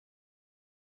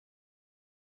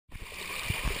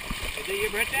it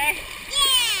your birthday? Yeah.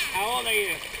 How old are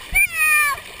you? 12.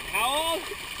 How old?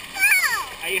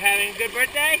 12. Are you having a good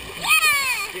birthday?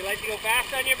 Yeah. Do you like to go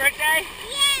fast on your birthday?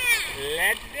 Yeah.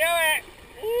 Let's do it!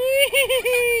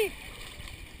 Whee!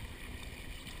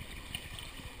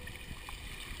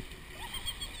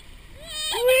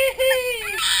 Whee!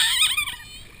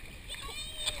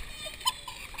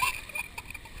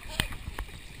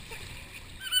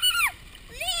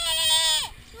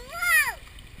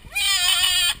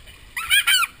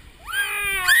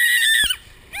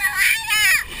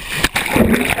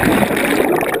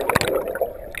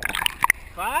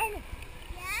 Fun?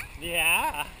 Yeah.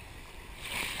 Yeah.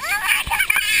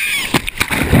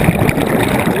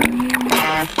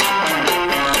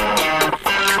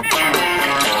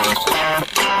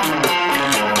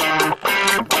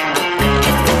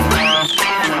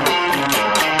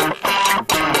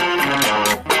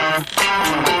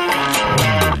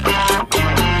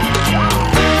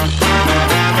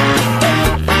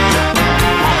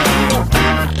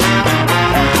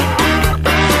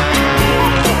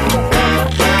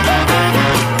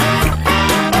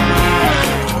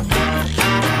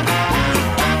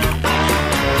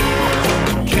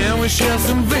 Share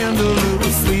some Vindaloo,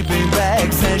 sleeping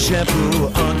bags and shampoo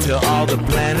until all the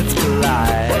planets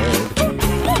collide.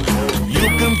 You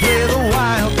can play the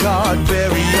wild card,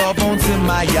 bury your bones in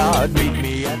my yard, meet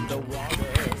me at the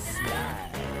water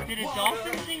slide. Did a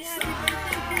dolphin sing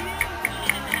happy birthday to you?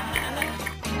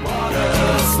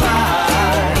 Water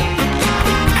slide.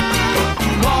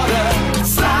 Water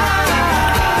slide.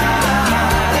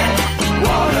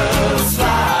 Water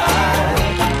slide.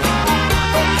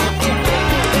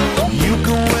 You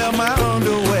can wear my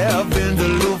underwear,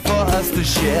 Vindaloo for us to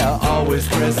share. Always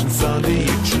presents under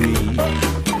your tree.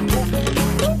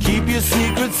 Keep your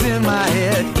secrets in my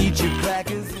head, eat your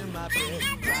crackers in my bed.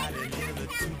 Riding in the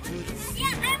toot to the sea.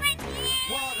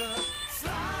 Water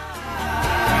slide.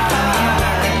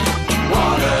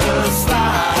 Water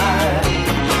slide.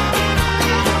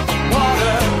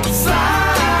 Water slide.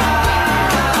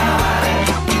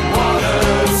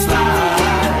 Water slide.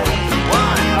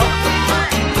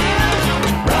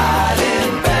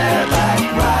 Riding bareback,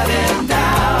 riding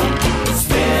down,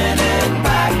 spinning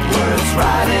backwards,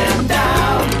 riding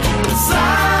down the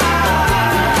slide.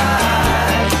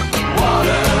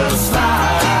 Water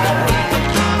slide.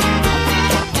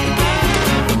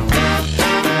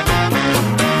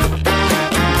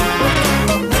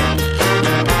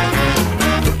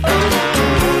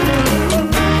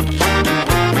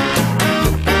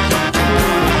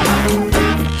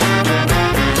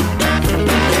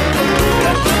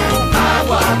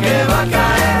 Agua que va a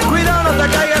caer. Cuidado, no te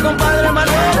caiga, compadre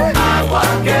Manuel. Agua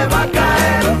que va a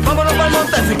caer. Vámonos para el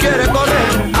monte si quieres correr.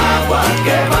 Agua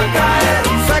que va a caer.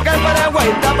 Saca el paraguas y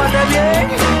tápate bien.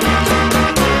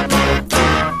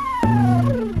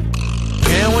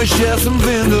 Can we share some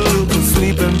Vindaloo,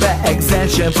 sleeping bags and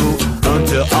shampoo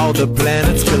until all the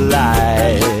planets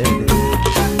collide?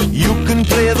 You can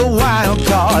play the wild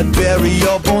card, bury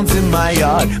your bones in my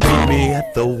yard, meet me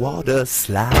at the water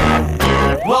slide.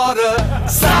 Water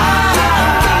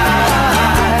slide.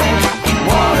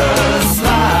 Water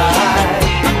slide.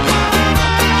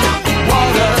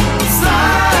 Water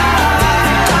slide.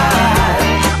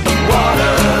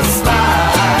 Water slide. Water slide.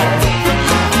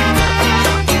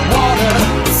 Water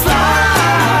slide.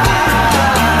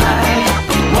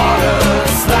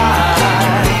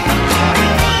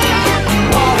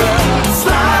 Water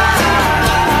slide.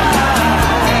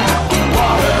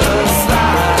 Water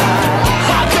slide.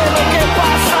 ¿Qué es lo que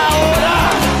pasa ahora?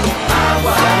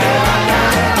 Agua que va a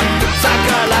caer.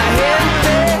 Saca la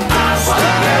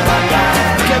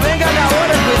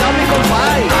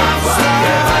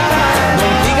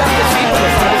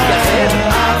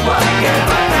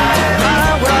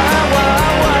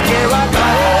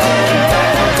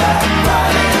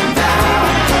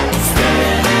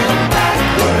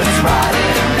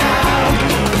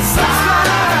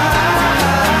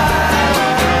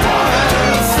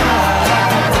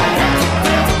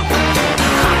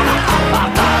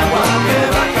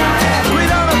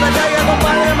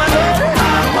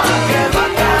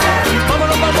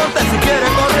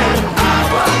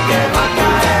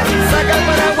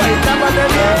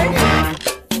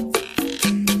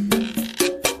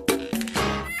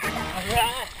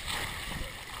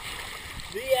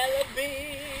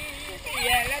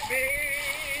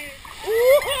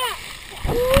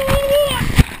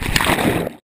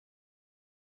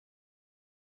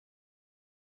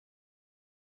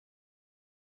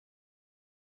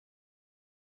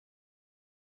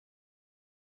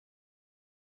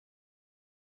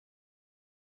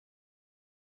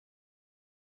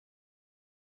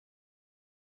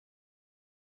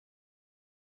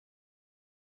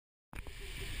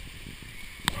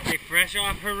Fresh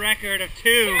off her record of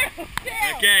 2.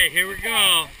 Okay, here we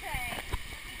go.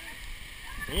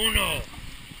 Uno,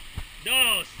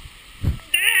 dos,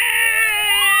 tres.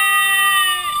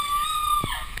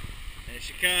 There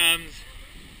she comes.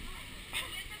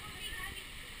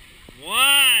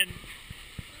 1,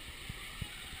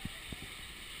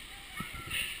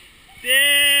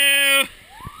 2.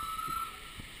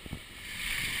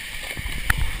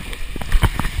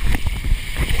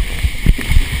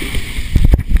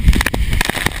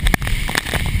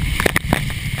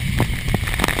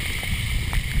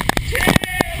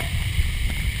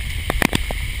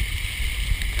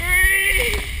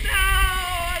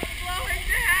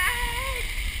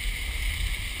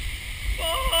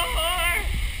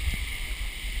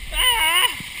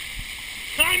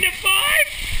 Time to fart!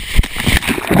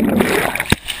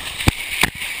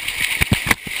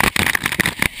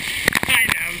 Kind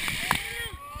of.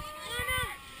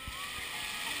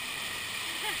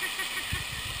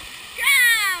 Go!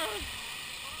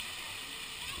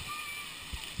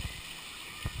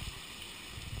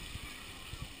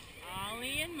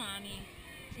 Ollie and Mommy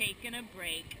taking a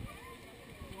break,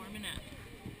 warming up.